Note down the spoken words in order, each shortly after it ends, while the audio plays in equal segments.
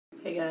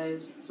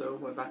guys, so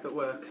we're back at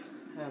work.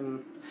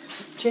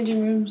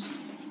 Changing rooms.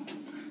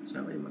 There's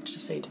not really much to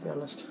say, to be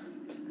honest.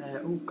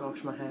 Oh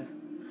gosh, my hair.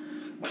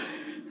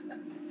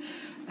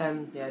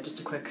 Yeah, just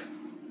a quick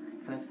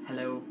kind of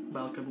hello,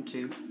 welcome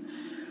to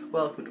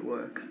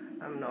work.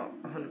 I'm not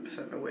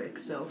 100% awake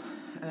still.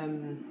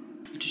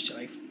 Just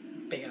like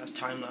big ass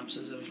time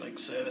lapses of like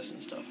service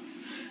and stuff.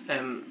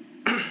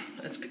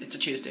 It's a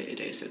Tuesday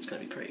today, so it's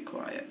gonna be pretty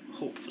quiet.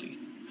 Hopefully,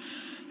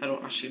 I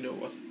don't actually know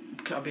what.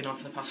 I've been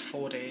off for the past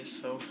 4 days,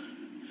 so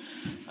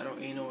I don't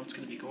really know what's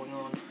gonna be going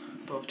on.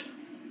 But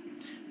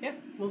yeah,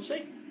 we'll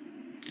see.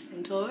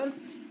 Until then.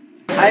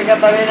 Hi,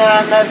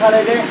 Catalina. Nice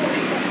holiday.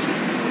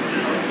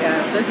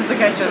 Yeah, this is the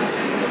kitchen.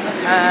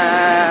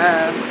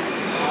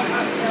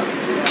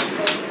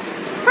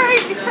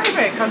 It's pretty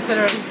big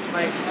considering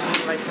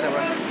like today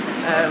work.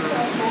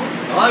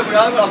 Hi, we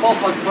are going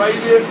off on Friday.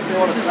 If you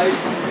want to play.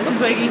 This is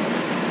Wiggy.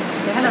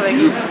 Say hello,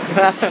 Wiggy.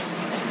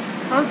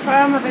 Don't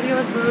swear on my video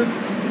is rude.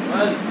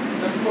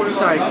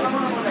 Sorry.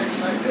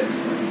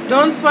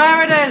 Don't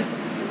swear it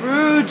is. It's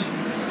rude.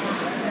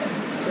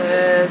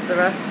 This is the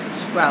rest.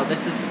 Well,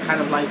 this is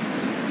kind of like.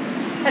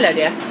 Hello,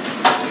 dear.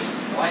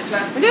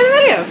 We're doing a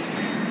video.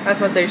 That's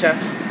my sous chef.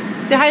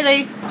 Say hi,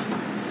 Lee.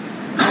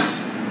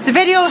 It's a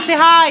video. Say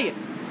hi.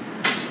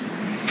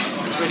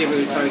 It's really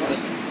rude. Sorry,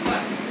 guys.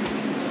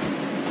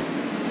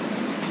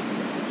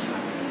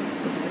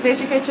 This is the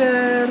pastry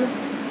kitchen,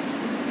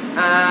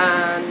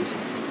 and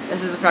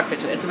this is the prep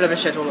kitchen. It's a bit of a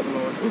shithole at the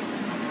moment. Ooh,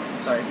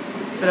 sorry,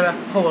 it's a bit of a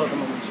hole at the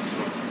moment.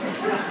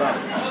 But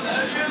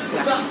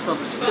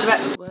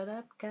yeah, what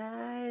up,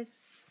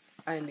 guys?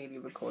 I nearly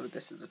recorded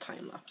this as a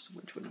time lapse,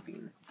 which would have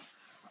been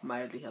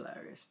mildly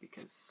hilarious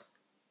because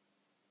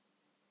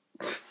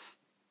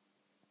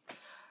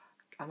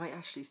I might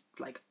actually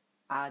like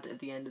add at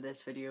the end of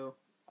this video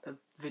a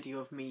video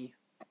of me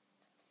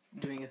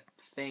doing a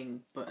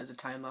thing, but as a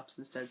time lapse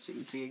instead, so you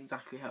can see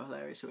exactly how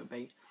hilarious it would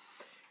be.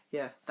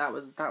 Yeah, that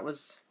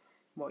was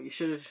what you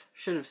should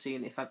have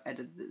seen if I've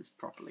edited this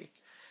properly.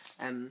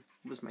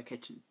 Was my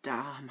kitchen.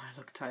 Damn, I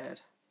look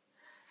tired.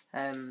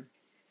 Yeah,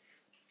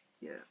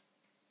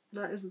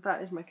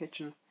 that is my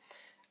kitchen.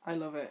 I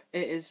love it.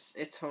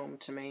 It's home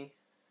to me.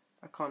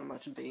 I can't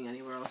imagine being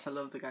anywhere else. I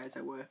love the guys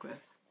I work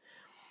with,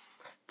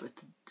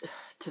 but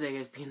today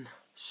has been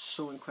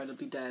so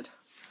incredibly dead.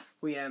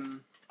 We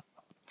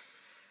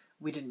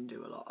didn't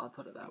do a lot, I'll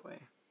put it that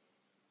way.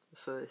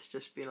 So it's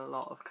just been a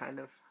lot of kind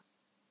of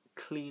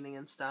cleaning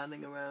and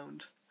standing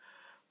around,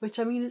 which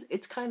I mean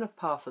it's kind of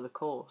par for the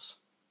course.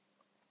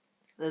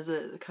 There's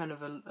a kind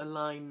of a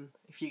line,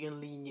 if you can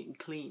lean you can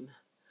clean,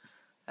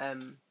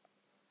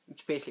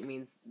 which basically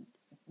means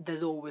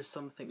there's always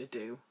something to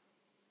do.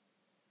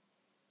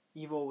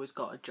 You've always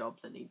got a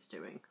job that needs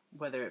doing,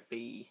 whether it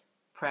be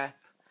prep,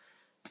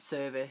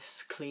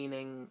 service,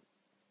 cleaning.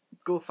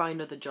 Go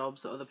find other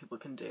jobs that other people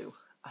can do.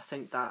 I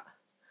think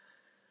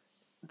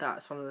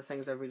that's one of the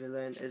things I really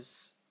learned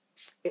is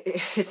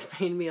it's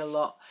made me a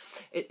lot.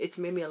 It's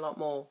made me a lot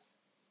more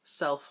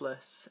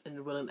selfless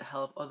and willing to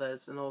help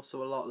others, and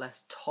also a lot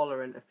less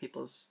tolerant of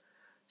people's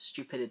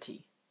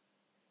stupidity.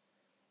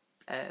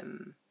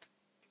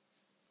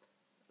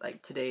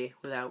 Like today,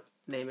 without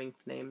naming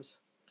names,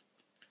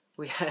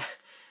 we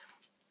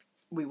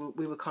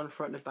were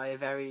confronted by a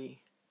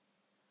very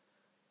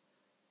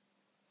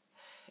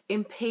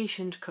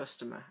impatient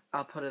customer,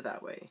 I'll put it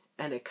that way,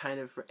 and it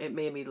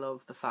made me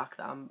love the fact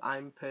that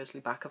I'm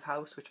personally back of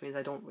house, which means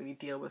I don't really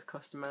deal with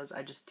customers.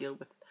 I just deal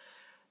with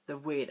the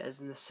waiters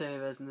and the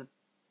servers and the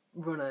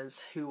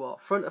runners who are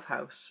front of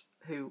house,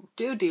 who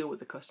do deal with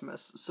the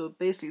customers. So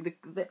basically,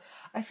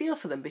 I feel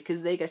for them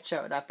because they get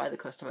shouted at by the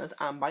customers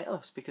and by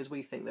us because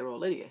we think they're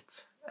all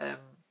idiots.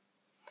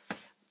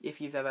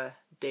 If you've ever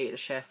dated a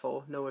chef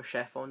or know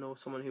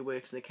someone who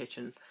works in the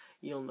kitchen,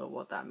 you'll know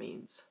what that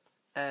means.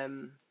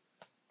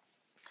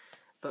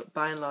 But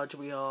by and large,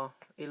 we are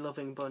a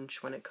loving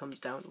bunch when it comes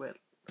down to it.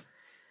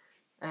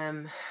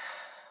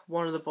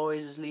 One of the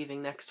boys is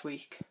leaving next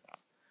week,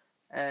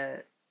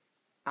 and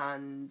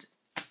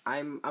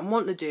I'm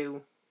wanting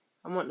to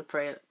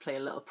play a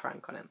little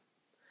prank on him.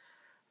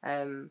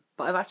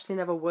 But I've actually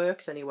never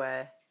worked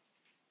anywhere.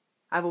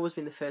 I've always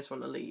been the first one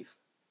to leave,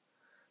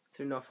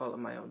 through no fault of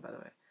my own, by the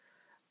way.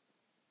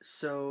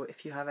 So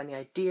if you have any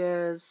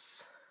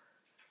ideas,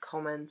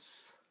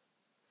 comments,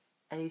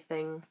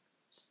 anything,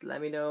 just let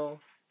me know.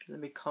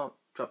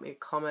 Drop me a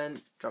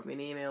comment, drop me an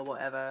email,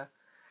 whatever.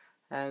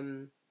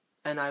 And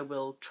I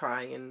will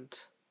try and,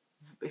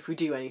 if we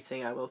do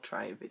anything, I will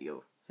try and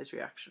video his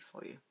reaction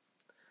for you.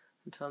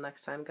 Until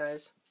next time,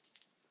 guys.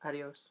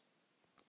 Adios.